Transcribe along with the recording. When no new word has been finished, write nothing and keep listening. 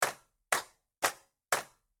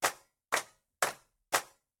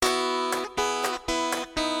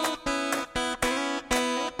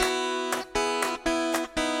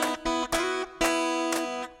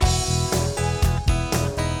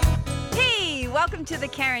welcome to the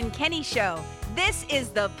Karen Kenny Show. This is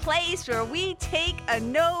the place where we take a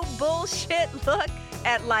no bullshit look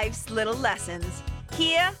at life's little lessons.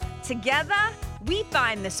 Here, together, we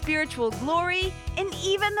find the spiritual glory in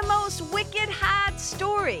even the most wicked hard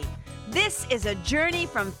story. This is a journey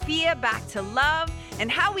from fear back to love and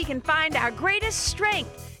how we can find our greatest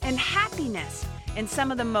strength and happiness in some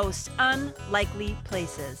of the most unlikely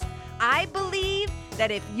places. I believe that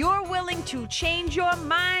if you're willing to change your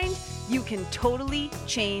mind, you can totally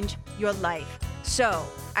change your life. So,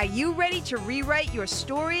 are you ready to rewrite your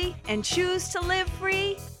story and choose to live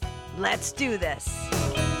free? Let's do this.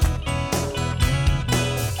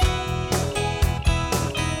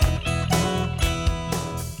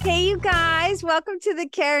 Hey, you guys, welcome to the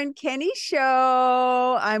Karen Kenny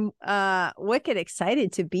Show. I'm wicked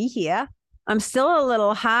excited to be here. I'm still a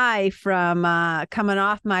little high from coming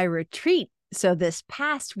off my retreat. So this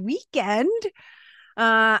past weekend,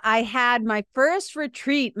 I had my first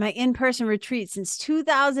retreat, my in-person retreat since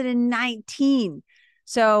 2019.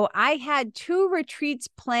 So I had 2 retreats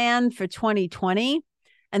planned for 2020,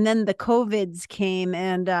 and then the COVIDs came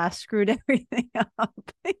and screwed everything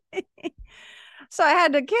up. So I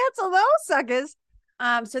had to cancel those suckers.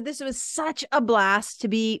 So this was such a blast to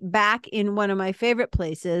be back in one of my favorite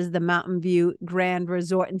places, the Mountain View Grand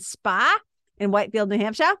Resort and Spa in Whitefield, New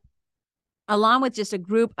Hampshire, along with just a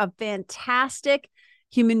group of fantastic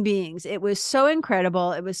human beings. It was so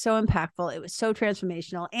incredible. It was so impactful. It was so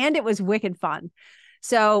transformational, and it was wicked fun.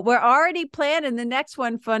 So we're already planning the next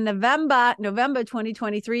one for November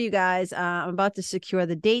 2023, you guys. I'm about to secure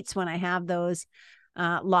the dates when I have those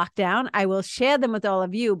locked down. I will share them with all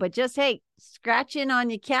of you, but just, hey, scratch in on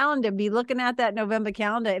your calendar, be looking at that November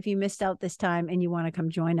calendar if you missed out this time and you want to come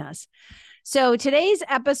join us. So today's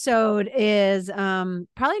episode is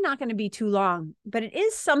probably not going to be too long, but it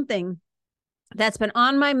is something that's been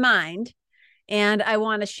on my mind and I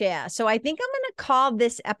want to share. So I think I'm going to call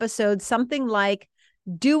this episode something like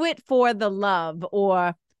Do It for the Love,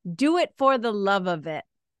 or Do It for the Love of It.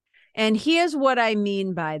 And here's what I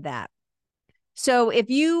mean by that. So if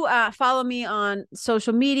you follow me on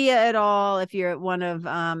social media at all, if you're one of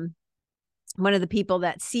the people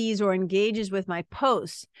that sees or engages with my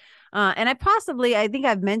posts, and I think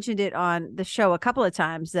I've mentioned it on the show a couple of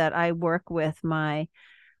times that I work with my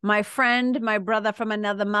friend, my brother from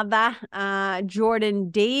another mother, Jordan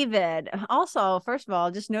David. Also, first of all,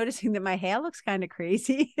 just noticing that my hair looks kind of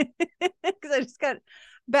crazy because I just got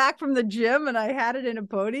back from the gym and I had it in a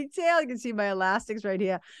ponytail. You can see my elastics right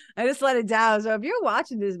here. I just let it down. So if you're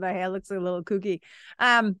watching this, my hair looks a little kooky.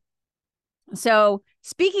 So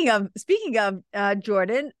speaking of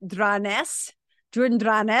Jordan Dranes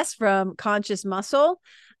from Conscious Muscle.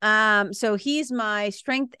 So he's my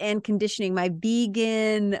strength and conditioning, my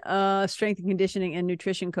vegan strength and conditioning and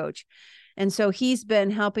nutrition coach. And so he's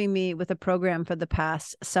been helping me with a program for the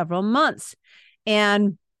past several months.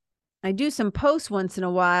 And I do some posts once in a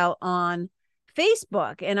while on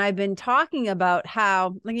Facebook, and I've been talking about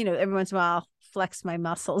how, every once in a while I'll flex my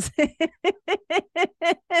muscles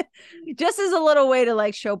just as a little way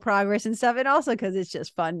to show progress and stuff. And also because it's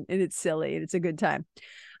just fun and it's silly and it's a good time.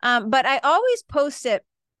 But I always post it.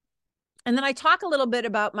 And then I talk a little bit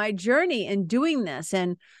about my journey in doing this.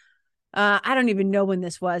 And I don't even know when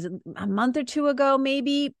this was, a month or 2 ago,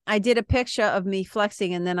 maybe. I did a picture of me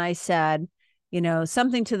flexing. And then I said,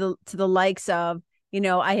 something to the likes of,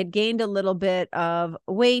 I had gained a little bit of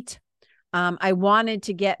weight. I wanted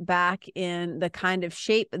to get back in the kind of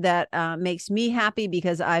shape that makes me happy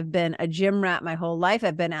because I've been a gym rat my whole life.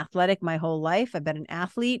 I've been athletic my whole life. I've been an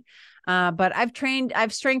athlete. But I've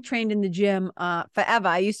strength trained in the gym forever.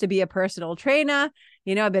 I used to be a personal trainer.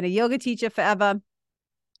 I've been a yoga teacher forever.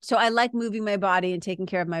 So I like moving my body and taking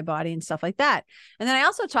care of my body and stuff like that. And then I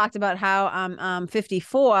also talked about how I'm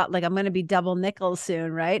 54, I'm going to be double nickel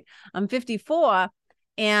soon, right? I'm 54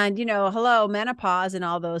 and, hello, menopause and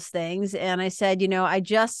all those things. And I said, I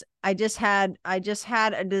just had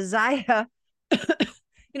a desire,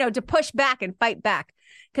 to push back and fight back.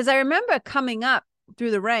 Because I remember coming up through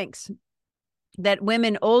the ranks that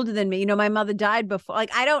women older than me, my mother died before,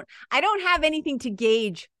 I don't have anything to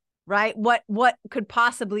gauge, right? What could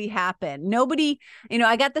possibly happen? Nobody,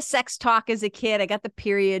 I got the sex talk as a kid. I got the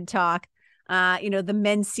period talk, the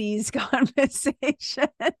menses conversation.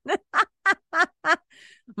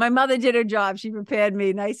 My mother did her job. She prepared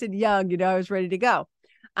me nice and young, I was ready to go.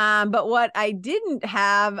 But what I didn't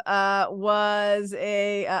have was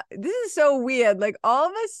this is so weird. All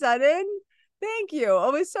of a sudden, thank you.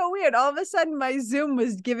 It was so weird. All of a sudden, my Zoom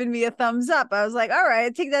was giving me a thumbs up. I was like, all right, I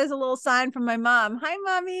take that as a little sign from my mom. Hi,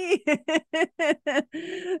 mommy.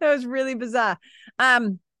 That was really bizarre.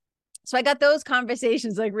 So I got those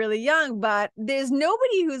conversations like really young, but there's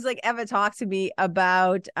nobody who's like ever talked to me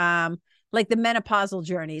about like the menopausal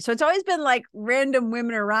journey. So it's always been like random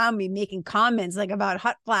women around me making comments like about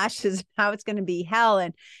hot flashes, how it's going to be hell.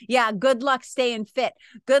 And yeah, good luck staying fit.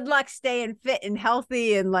 Good luck staying fit and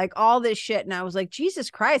healthy and like all this shit. And I was like, Jesus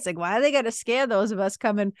Christ, like why are they going to scare those of us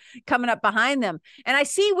coming up behind them? And I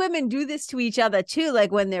see women do this to each other too,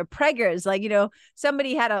 like when they're preggers, like, you know,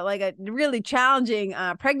 somebody had a really challenging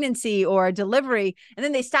pregnancy or delivery, and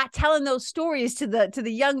then they start telling those stories to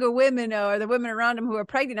the younger women or the women around them who are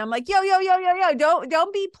pregnant. I'm like, yo,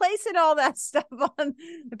 don't be placing all that stuff on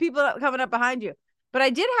the people coming up behind you. But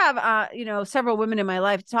I did have you know, several women in my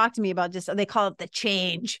life talk to me about just, they call it the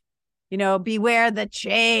change, you know, beware the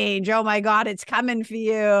change. Oh my God, it's coming for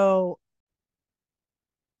you.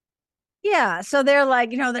 Yeah. So they're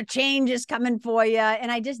like, you know, the change is coming for you.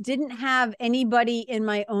 And I just didn't have anybody in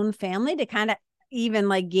my own family to kind of even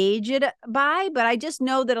like gauge it by. But I just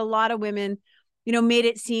know that a lot of women, you know, made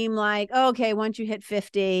it seem like, oh, okay, once you hit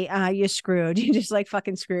 50, you're screwed. You're just like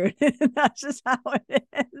fucking screwed. That's just how it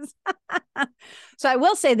is. So I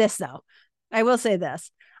will say this, though. I will say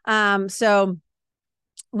this. So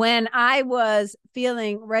when I was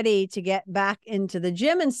feeling ready to get back into the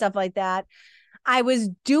gym and stuff like that, I was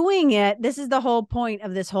doing it. This is the whole point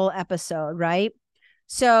of this whole episode, right?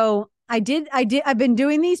 So I've been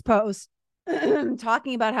doing these posts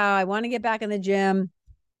talking about how I want to get back in the gym,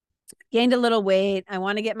 gained a little weight. I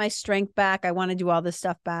want to get my strength back. I want to do all this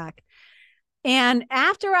stuff back. And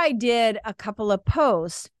after I did a couple of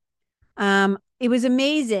posts, it was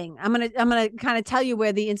amazing. I'm gonna kind of tell you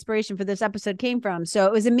where the inspiration for this episode came from. So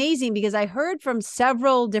it was amazing because I heard from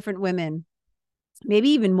several different women, maybe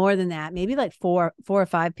even more than that, maybe like four or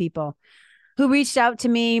five people who reached out to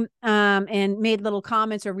me and made little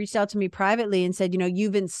comments or reached out to me privately and said, you know,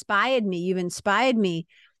 you've inspired me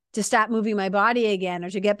to stop moving my body again, or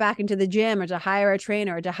to get back into the gym, or to hire a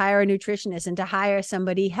trainer, or to hire a nutritionist, and to hire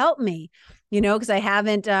somebody help me, you know, because I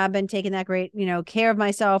haven't been taking that great, you know, care of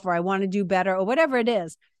myself, or I want to do better, or whatever it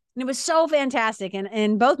is. And it was so fantastic.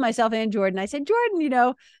 And both myself and Jordan, I said, Jordan, you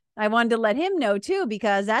know, I wanted to let him know too,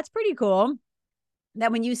 because that's pretty cool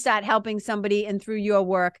that when you start helping somebody and through your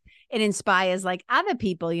work, it inspires like other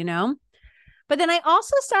people, you know. But then I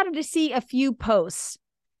also started to see a few posts,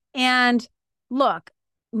 and look,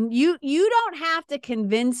 you don't have to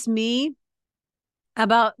convince me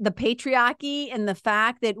about the patriarchy and the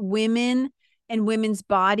fact that women and women's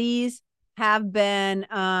bodies have been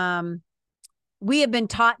we have been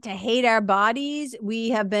taught to hate our bodies.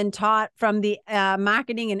 We have been taught from the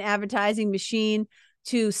marketing and advertising machine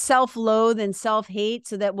to self-loathe and self-hate,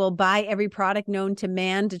 so that we'll buy every product known to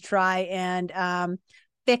man to try and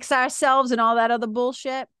fix ourselves and all that other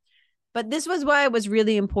bullshit. But this was why it was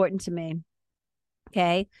really important to me.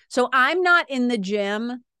 Okay. So I'm not in the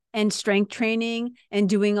gym and strength training and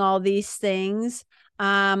doing all these things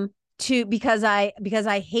because I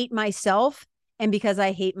hate myself and because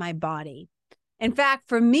I hate my body. In fact,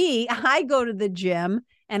 for me, I go to the gym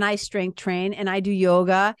and I strength train and I do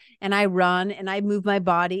yoga and I run and I move my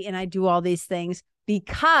body and I do all these things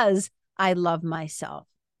because I love myself,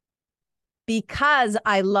 because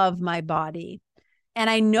I love my body, and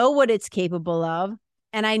I know what it's capable of.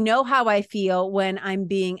 And I know how I feel when I'm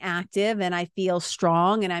being active and I feel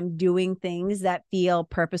strong and I'm doing things that feel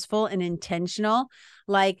purposeful and intentional.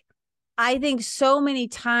 Like, I think so many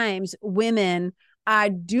times women are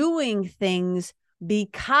doing things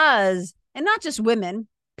because, and not just women,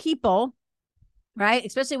 people, right?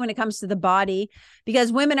 Especially when it comes to the body,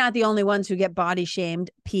 because women aren't the only ones who get body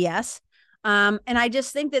shamed, PS. And I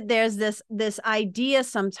just think that there's this idea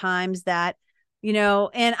sometimes that, you know,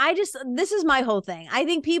 and this is my whole thing. I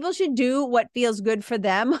think people should do what feels good for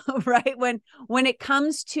them, right? When it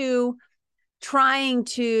comes to trying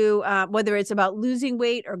to, whether it's about losing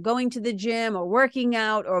weight or going to the gym or working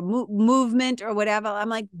out or movement or whatever, I'm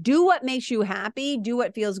like, do what makes you happy, do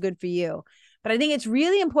what feels good for you. But I think it's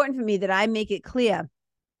really important for me that I make it clear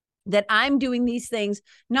that I'm doing these things,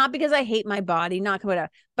 not because I hate my body, not whatever,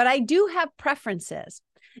 but I do have preferences.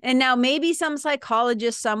 And now maybe some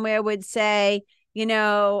psychologist somewhere would say, you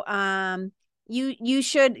know, you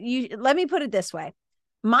should, let me put it this way.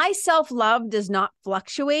 My self-love does not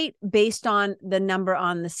fluctuate based on the number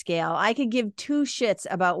on the scale. I could give two shits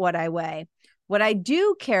about what I weigh. What I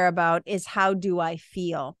do care about is, how do I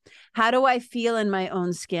feel? How do I feel in my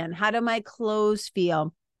own skin? How do my clothes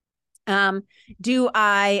feel? Am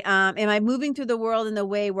I moving through the world in the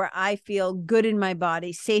way where I feel good in my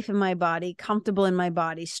body, safe in my body, comfortable in my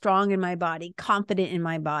body, strong in my body, confident in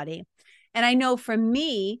my body? And I know for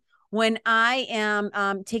me, when I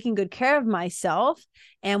am taking good care of myself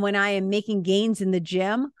and when I am making gains in the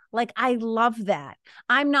gym, like I love that.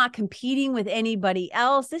 I'm not competing with anybody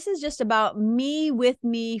else. This is just about me, with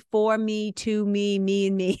me, for me, to me, me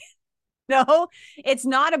and me. No, it's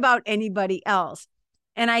not about anybody else.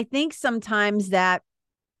 And I think sometimes that,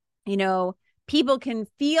 people can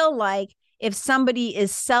feel like if somebody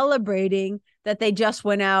is celebrating that they just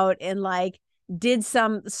went out and like did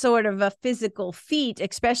some sort of a physical feat,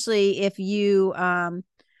 especially if you are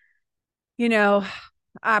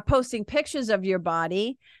posting pictures of your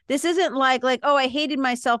body. This isn't like, oh, I hated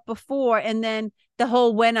myself before. And then the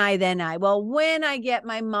whole when I get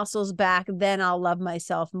my muscles back, then I'll love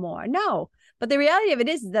myself more. No, but the reality of it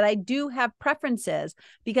is that I do have preferences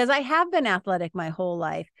because I have been athletic my whole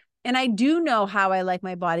life. And I do know how I like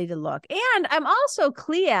my body to look. And I'm also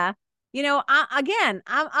clear,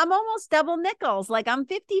 I'm almost double nickels. Like I'm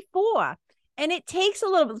 54. And it takes a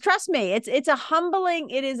little, trust me, it is a humbling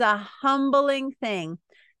thing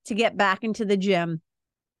to get back into the gym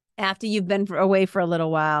after you've been away for a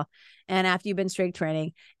little while and after you've been strength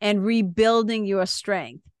training and rebuilding your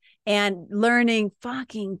strength and learning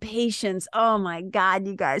fucking patience. Oh my God,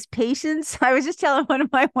 you guys, patience. I was just telling one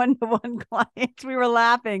of my one-to-one clients, we were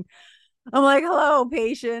laughing. I'm like, hello,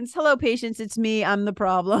 patience. Hello, patience. It's me. I'm the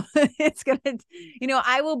problem.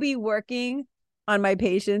 I will be working on my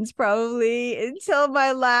patience probably until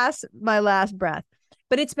my last breath.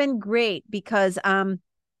 But it's been great because I'm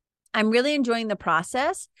really enjoying the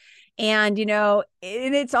process. And, and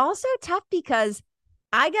it's also tough because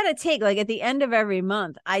I got to take, like at the end of every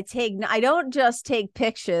month, I don't just take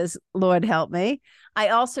pictures, Lord help me. I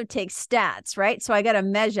also take stats, right? So I got to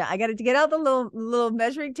measure. I got to get out the little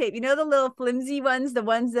measuring tape, the little flimsy ones, the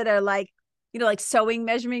ones that are like, like sewing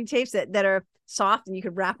measuring tapes that are soft and you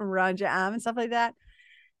could wrap them around your arm and stuff like that.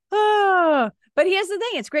 Oh, but here's the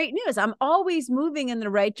thing. It's great news. I'm always moving in the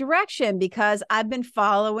right direction because I've been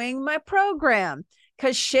following my program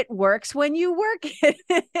because shit works when you work it.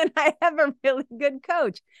 And I have a really good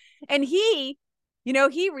coach. And he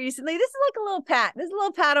recently, this is like a little pat. This is a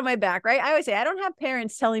little pat on my back, right? I always say, I don't have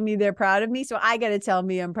parents telling me they're proud of me. So I got to tell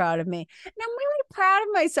me I'm proud of me. And I'm really proud of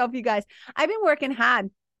myself, you guys. I've been working hard.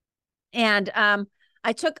 And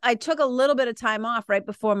I took a little bit of time off right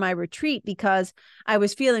before my retreat because I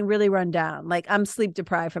was feeling really run down. Like I'm sleep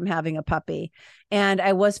deprived from having a puppy and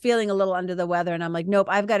I was feeling a little under the weather. And I'm like, nope,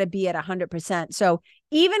 I've got to be at 100%. So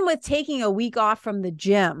even with taking a week off from the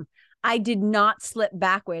gym, I did not slip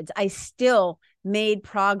backwards. I still made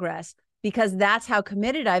progress because that's how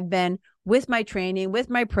committed I've been with my training, with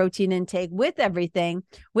my protein intake, with everything,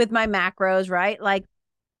 with my macros, right? Like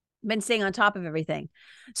been staying on top of everything.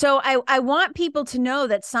 So I want people to know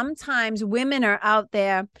that sometimes women are out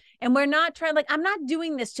there and we're not trying, like, I'm not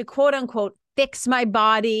doing this to quote unquote fix my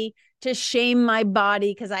body, to shame my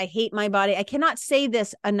body because I hate my body. I cannot say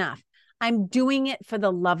this enough. I'm doing it for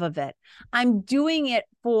the love of it. I'm doing it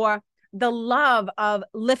for the love of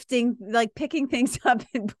lifting, like picking things up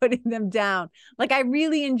and putting them down. Like I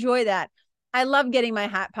really enjoy that. I love getting my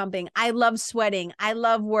heart pumping. I love sweating. I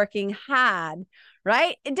love working hard.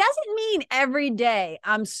 Right? It doesn't mean every day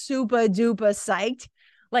I'm super duper psyched,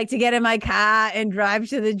 like to get in my car and drive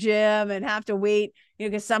to the gym and have to wait,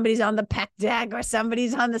 because somebody's on the pec deck or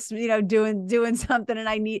somebody's on the, doing something and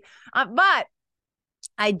I need, but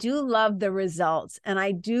I do love the results and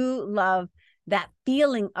I do love that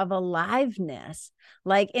feeling of aliveness.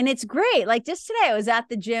 Like, and it's great. Like just today I was at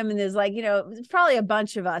the gym and there's like, probably a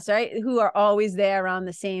bunch of us, right, who are always there around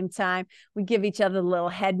the same time. We give each other a little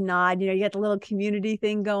head nod, you get the little community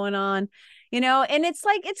thing going on, and it's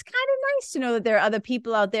like, it's kind of nice to know that there are other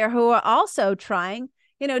people out there who are also trying,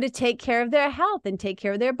 to take care of their health and take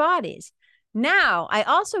care of their bodies. Now, I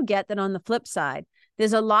also get that on the flip side,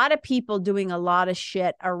 there's a lot of people doing a lot of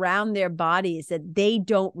shit around their bodies that they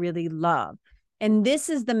don't really love. And this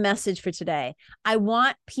is the message for today. I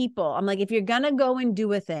want people, I'm like, if you're going to go and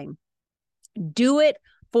do a thing, do it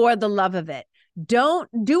for the love of it. Don't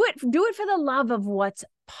do it for the love of what's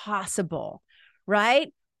possible,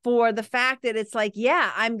 right? For the fact that it's like,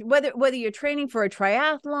 yeah, whether you're training for a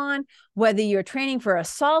triathlon, whether you're training for a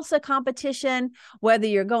salsa competition, whether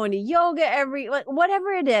you're going to yoga whatever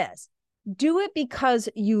it is, do it because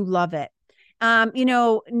you love it.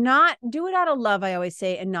 Not do it out of love, I always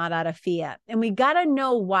say, and not out of fear. And we got to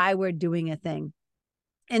know why we're doing a thing.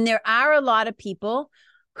 And there are a lot of people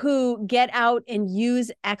who get out and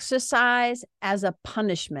use exercise as a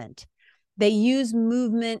punishment. They use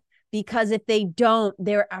movement because if they don't,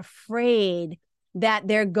 they're afraid that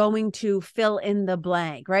they're going to fill in the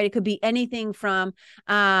blank, right? It could be anything from,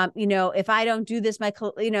 if I don't do this,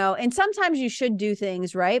 and sometimes you should do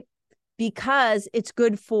things, right? because it's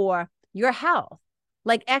good for your health.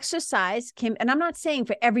 Like exercise can, and I'm not saying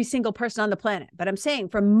for every single person on the planet, but I'm saying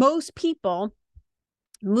for most people,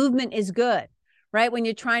 movement is good, right? When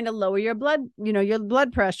you're trying to lower your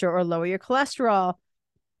blood pressure or lower your cholesterol,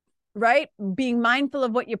 right? Being mindful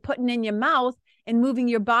of what you're putting in your mouth and moving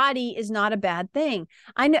your body is not a bad thing.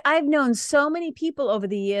 I've known so many people over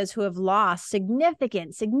the years who have lost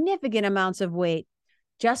significant amounts of weight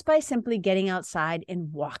just by simply getting outside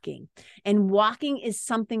and walking. And walking is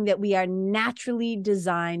something that we are naturally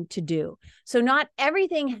designed to do. So not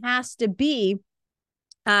everything has to be,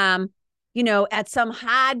 at some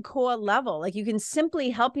hardcore level. Like you can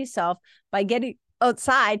simply help yourself by getting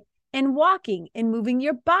outside and walking and moving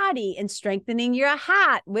your body and strengthening your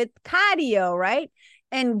heart with cardio, right?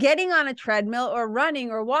 And getting on a treadmill or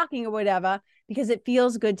running or walking or whatever, because it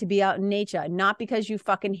feels good to be out in nature, not because you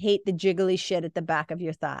fucking hate the jiggly shit at the back of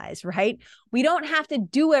your thighs, right? We don't have to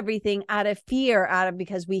do everything out of fear,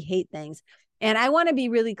 because we hate things. And I want to be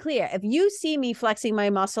really clear. If you see me flexing my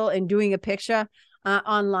muscle and doing a picture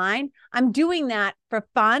online, I'm doing that for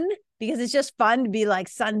fun, because it's just fun to be like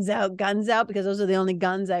suns out, guns out, because those are the only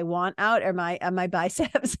guns I want out are my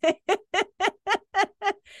biceps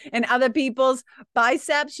and other people's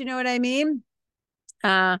biceps. You know what I mean?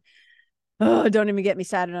 Don't even get me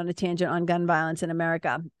started on a tangent on gun violence in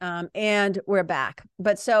America. And we're back.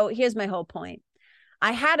 But so here's my whole point.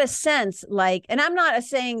 I had a sense like, and I'm not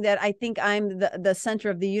saying that I think I'm the center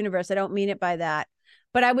of the universe. I don't mean it by that.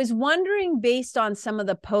 But I was wondering, based on some of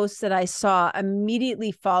the posts that I saw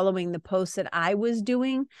immediately following the posts that I was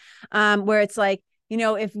doing, where it's like,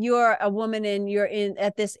 if you're a woman and you're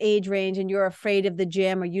at this age range and you're afraid of the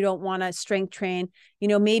gym or you don't want to strength train,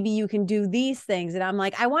 maybe you can do these things. And I'm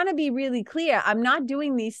like, I want to be really clear. I'm not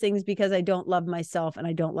doing these things because I don't love myself and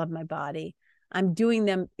I don't love my body. I'm doing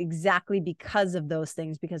them exactly because of those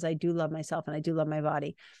things, because I do love myself and I do love my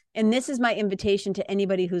body. And this is my invitation to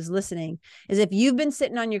anybody who's listening, is if you've been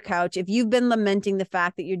sitting on your couch, if you've been lamenting the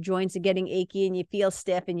fact that your joints are getting achy and you feel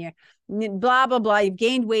stiff and you're blah, blah, blah, you've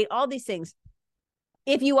gained weight, all these things.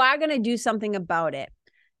 If you are going to do something about it,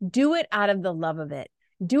 do it out of the love of it.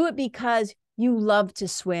 Do it because you love to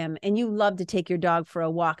swim and you love to take your dog for a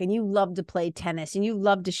walk and you love to play tennis and you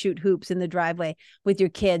love to shoot hoops in the driveway with your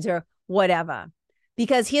kids or whatever.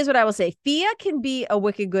 Because here's what I will say. Fear can be a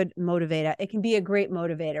wicked good motivator. It can be a great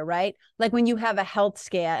motivator, right? Like when you have a health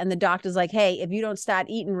scare and the doctor's like, hey, if you don't start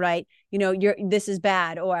eating right, this is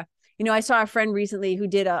bad. Or, I saw a friend recently who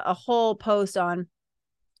did a whole post on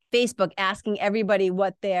Facebook asking everybody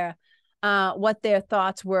what their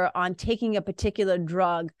thoughts were on taking a particular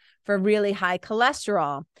drug for really high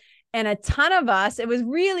cholesterol. And a ton of us, it was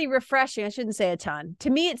really refreshing. I shouldn't say a ton. To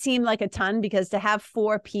me, it seemed like a ton, because to have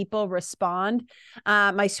 4 people respond,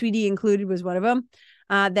 my sweetie included was one of them,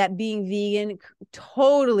 that being vegan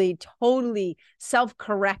totally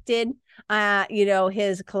self-corrected, his high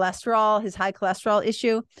cholesterol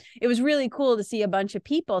issue. It was really cool to see a bunch of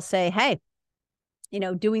people say, hey,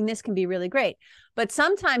 doing this can be really great. But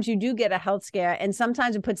sometimes you do get a health scare, and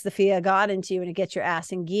sometimes it puts the fear of God into you and it gets your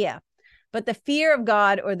ass in gear. But the fear of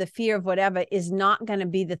God or the fear of whatever is not going to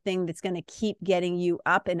be the thing that's going to keep getting you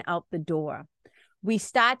up and out the door. We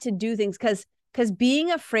start to do things because being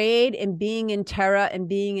afraid and being in terror and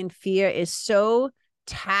being in fear is so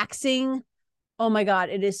taxing. Oh my God,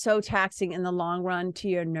 it is so taxing in the long run to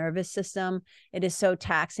your nervous system. It is so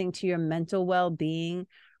taxing to your mental well-being,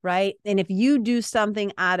 right? And if you do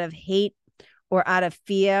something out of hate or out of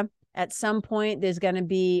fear, at some point, there's going to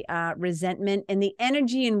be resentment, and the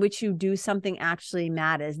energy in which you do something actually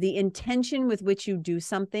matters. The intention with which you do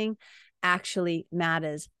something actually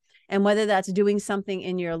matters. And whether that's doing something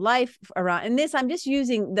in your life around, and this, I'm just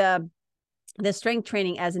using the strength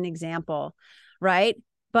training as an example, right?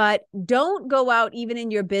 But don't go out even in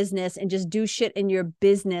your business and just do shit in your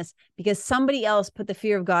business because somebody else put the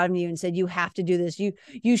fear of God in you and said, you have to do this.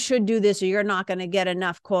 You should do this or you're not going to get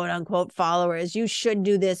enough quote unquote followers. You should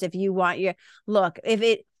do this if you want your look.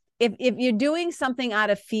 If you're doing something out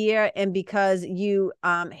of fear and because you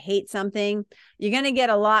hate something, you're going to get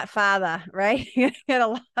a lot farther, right? You're going to get a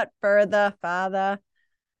lot farther.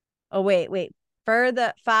 Oh, wait.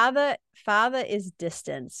 Farther is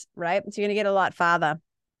distance, right? So you're going to get a lot farther.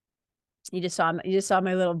 You just saw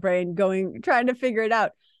my little brain trying to figure it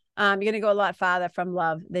out. You're going to go a lot farther from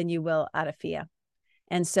love than you will out of fear.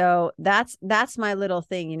 And so that's my little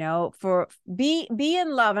thing, for be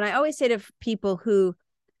in love. And I always say to people who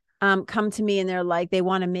come to me and they're like, they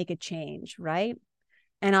want to make a change, right?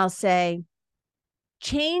 And I'll say,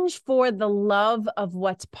 change for the love of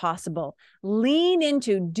what's possible. Lean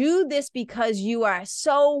into, do this because you are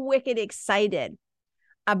so wicked excited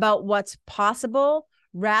about what's possible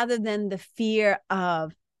rather than the fear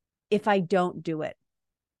of if I don't do it.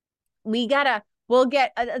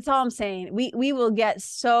 That's all I'm saying. We will get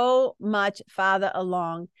so much farther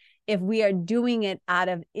along if we are doing it out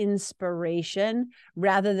of inspiration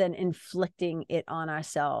rather than inflicting it on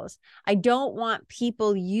ourselves. I don't want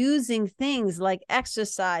people using things like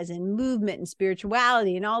exercise and movement and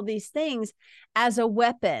spirituality and all these things as a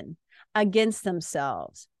weapon against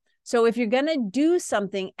themselves. So if you're going to do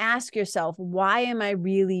something, ask yourself, why am I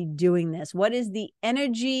really doing this? What is the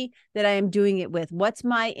energy that I am doing it with? What's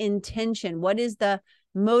my intention? What is the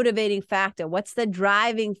motivating factor? What's the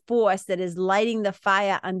driving force that is lighting the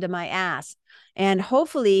fire under my ass? And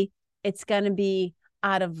hopefully it's going to be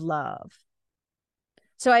out of love.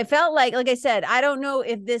 So I felt like I said, I don't know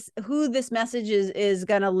if who this message is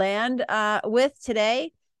going to land with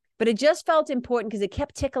today, but it just felt important because it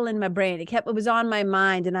kept tickling my brain. It was on my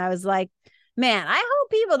mind. And I was like, man, I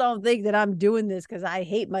hope people don't think that I'm doing this because I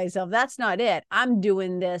hate myself. That's not it. I'm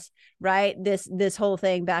doing this, right? This whole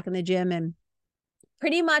thing back in the gym. And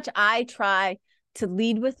pretty much I try to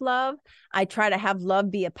lead with love. I try to have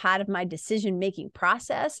love be a part of my decision-making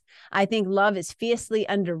process. I think love is fiercely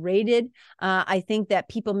underrated. I think that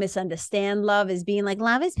people misunderstand love as being like,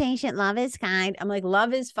 love is patient, love is kind. I'm like,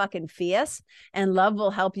 love is fucking fierce, and love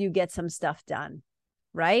will help you get some stuff done,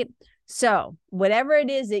 right? So whatever it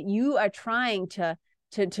is that you are trying to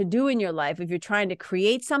do in your life, if you're trying to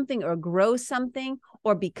create something or grow something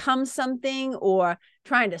or become something or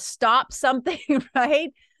trying to stop something, right?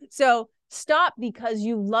 So stop because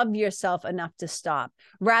you love yourself enough to stop,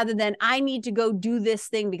 rather than I need to go do this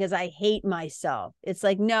thing because I hate myself. It's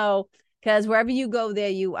like, no, because wherever you go, there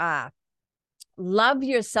you are. Love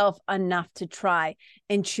yourself enough to try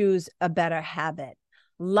and choose a better habit.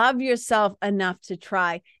 Love yourself enough to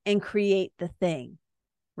try and create the thing,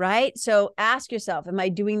 right? So ask yourself, am I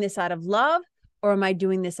doing this out of love or am I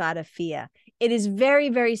doing this out of fear? It is very,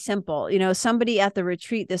 very simple. You know, somebody at the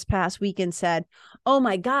retreat this past weekend said, oh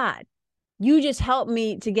my God, you just helped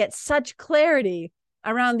me to get such clarity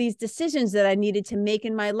around these decisions that I needed to make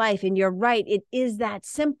in my life. And you're right, it is that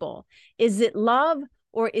simple. Is it love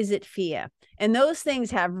or is it fear? And those things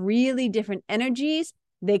have really different energies.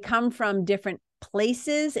 They come from different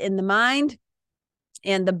places in the mind,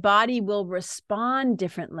 and the body will respond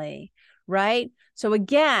differently, right? So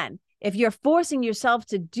again, if you're forcing yourself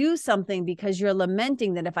to do something because you're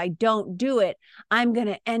lamenting that if I don't do it, I'm going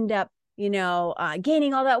to end up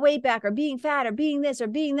gaining all that weight back or being fat or being this or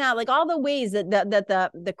being that, like all the ways that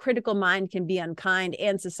the critical mind can be unkind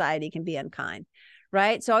and society can be unkind,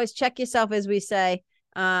 right? So always check yourself, as we say,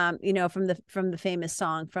 from the famous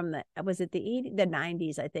song from was it the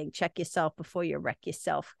 90s, I think, check yourself before you wreck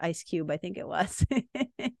yourself. Ice Cube, I think it was.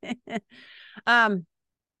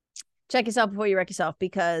 Check yourself before you wreck yourself,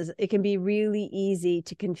 because it can be really easy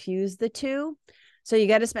to confuse the two. So you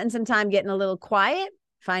got to spend some time getting a little quiet.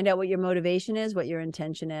 Find out what your motivation is, what your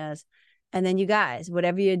intention is. And then you guys,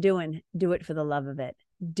 whatever you're doing, do it for the love of it.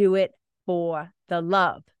 Do it for the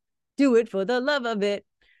love. Do it for the love of it.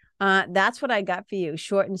 That's what I got for you.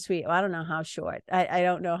 Short and sweet. Well, I don't know how short. I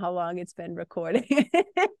don't know how long it's been recording.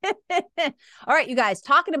 All right, you guys,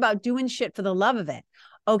 talking about doing shit for the love of it.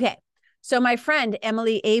 Okay. So my friend,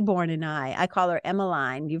 Emily Aborn, and I call her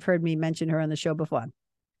Emmeline. You've heard me mention her on the show before.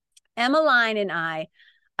 Emmeline and I,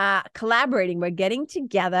 collaborating, we're getting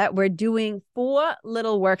together. We're doing 4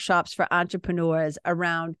 little workshops for entrepreneurs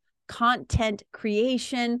around content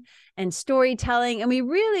creation and storytelling. And we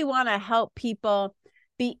really want to help people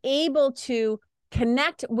be able to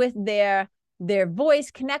connect with their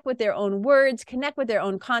voice, connect with their own words, connect with their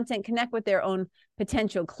own content, connect with their own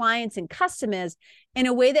potential clients and customers in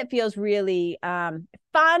a way that feels really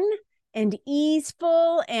fun and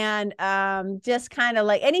easeful, and just kind of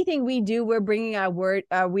like anything we do, we're bringing our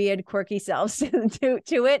weird, quirky selves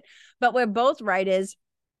to it. But we're both writers.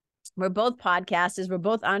 We're both podcasters. We're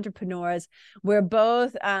both entrepreneurs. We're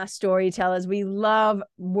both storytellers. We love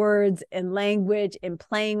words and language and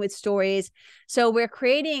playing with stories. So we're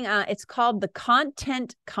creating, it's called the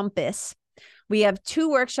Content Compass. We have 2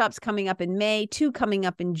 workshops coming up in May, 2 coming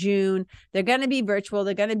up in June. They're going to be virtual.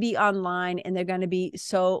 They're going to be online, and they're going to be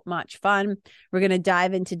so much fun. We're going to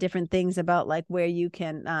dive into different things about like where you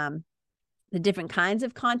can, the different kinds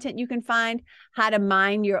of content you can find, how to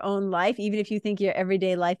mine your own life. Even if you think your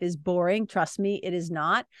everyday life is boring, trust me, it is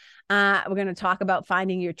not. We're going to talk about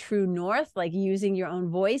finding your true north, like using your own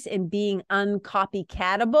voice and being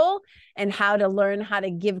uncopycatable, and how to learn how to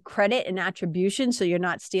give credit and attribution so you're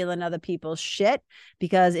not stealing other people's shit.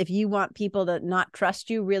 Because if you want people to not trust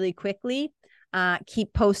you really quickly,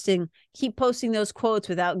 keep posting those quotes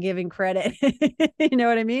without giving credit. You know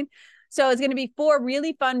what I mean? So it's going to be 4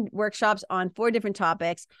 really fun workshops on 4 different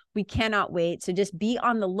topics. We cannot wait. So just be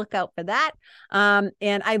on the lookout for that. And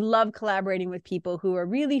I love collaborating with people who are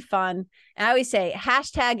really fun. And I always say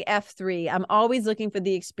 #F3. I'm always looking for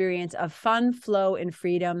the experience of fun, flow, and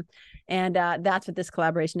freedom. And that's what this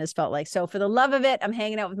collaboration has felt like. So for the love of it, I'm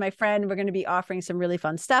hanging out with my friend. We're going to be offering some really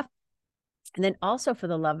fun stuff. And then also for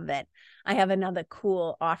the love of it, I have another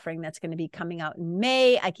cool offering that's going to be coming out in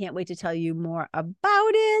May. I can't wait to tell you more about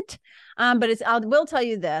it. But I will tell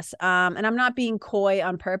you this, and I'm not being coy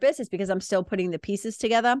on purpose. It's because I'm still putting the pieces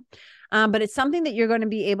together. But it's something that you're going to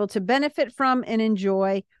be able to benefit from and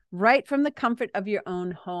enjoy right from the comfort of your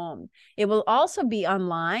own home. It will also be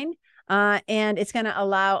online. And it's going to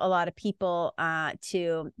allow a lot of people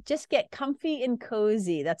to just get comfy and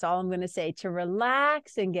cozy. That's all I'm going to say, to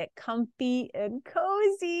relax and get comfy and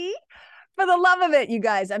cozy for the love of it, you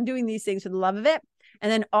guys. I'm doing these things for the love of it.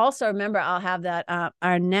 And then also remember, I'll have that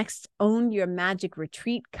our next Own Your Magic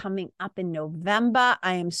retreat coming up in November.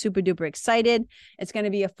 I am super duper excited. It's going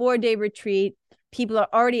to be a 4-day retreat. People are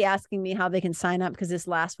already asking me how they can sign up because this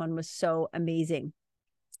last one was so amazing.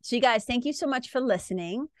 So you guys, thank you so much for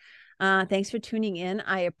listening. Thanks for tuning in.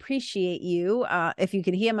 I appreciate you. If you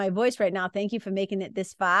can hear my voice right now, thank you for making it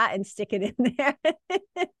this far and sticking in there.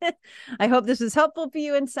 I hope this was helpful for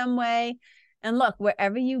you in some way. And look,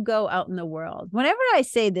 wherever you go out in the world, whenever I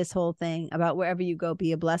say this whole thing about wherever you go,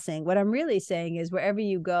 be a blessing, what I'm really saying is wherever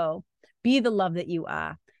you go, be the love that you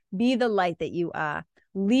are, be the light that you are.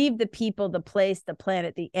 Leave the people, the place, the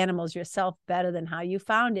planet, the animals, yourself better than how you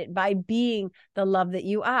found it by being the love that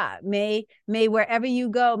you are. May wherever you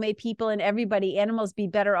go, may people and everybody, animals be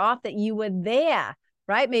better off that you were there,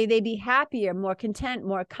 right? May they be happier, more content,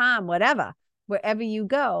 more calm, whatever. Wherever you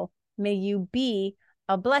go, may you be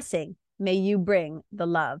a blessing. May you bring the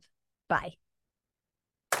love. Bye.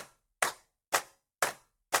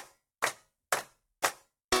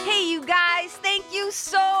 Hey, you guys, thank you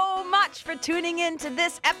so much for tuning in to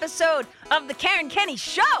this episode of The Karen Kenney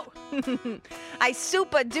Show. I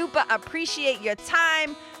super duper appreciate your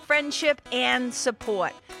time, friendship, and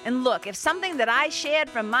support. And look, if something that I shared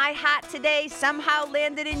from my heart today somehow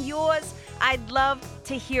landed in yours, I'd love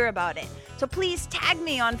to hear about it. So please tag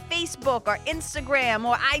me on Facebook or Instagram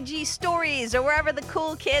or IG stories or wherever the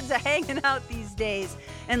cool kids are hanging out these days.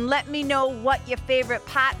 And let me know what your favorite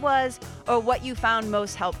part was or what you found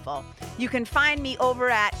most helpful. You can find me over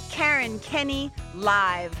at Karen Kenney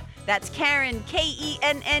Live. That's Karen,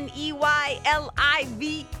 KenneYlive.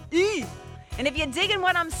 And if you're digging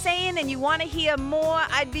what I'm saying and you want to hear more,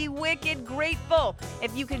 I'd be wicked grateful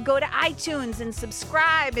if you could go to iTunes and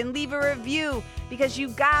subscribe and leave a review, because you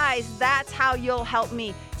guys, that's how you'll help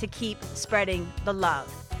me to keep spreading the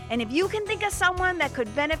love. And if you can think of someone that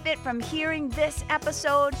could benefit from hearing this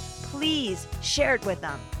episode, please share it with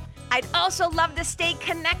them. I'd also love to stay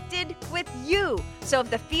connected with you. So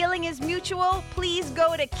if the feeling is mutual, please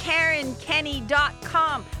go to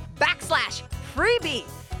KarenKenney.com/freebie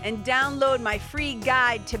and download my free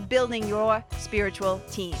guide to building your spiritual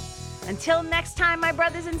team. Until next time, my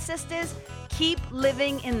brothers and sisters, keep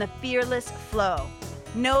living in the fearless flow.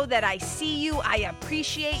 Know that I see you, I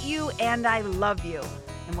appreciate you, and I love you.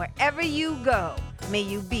 And wherever you go, may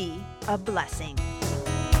you be a blessing.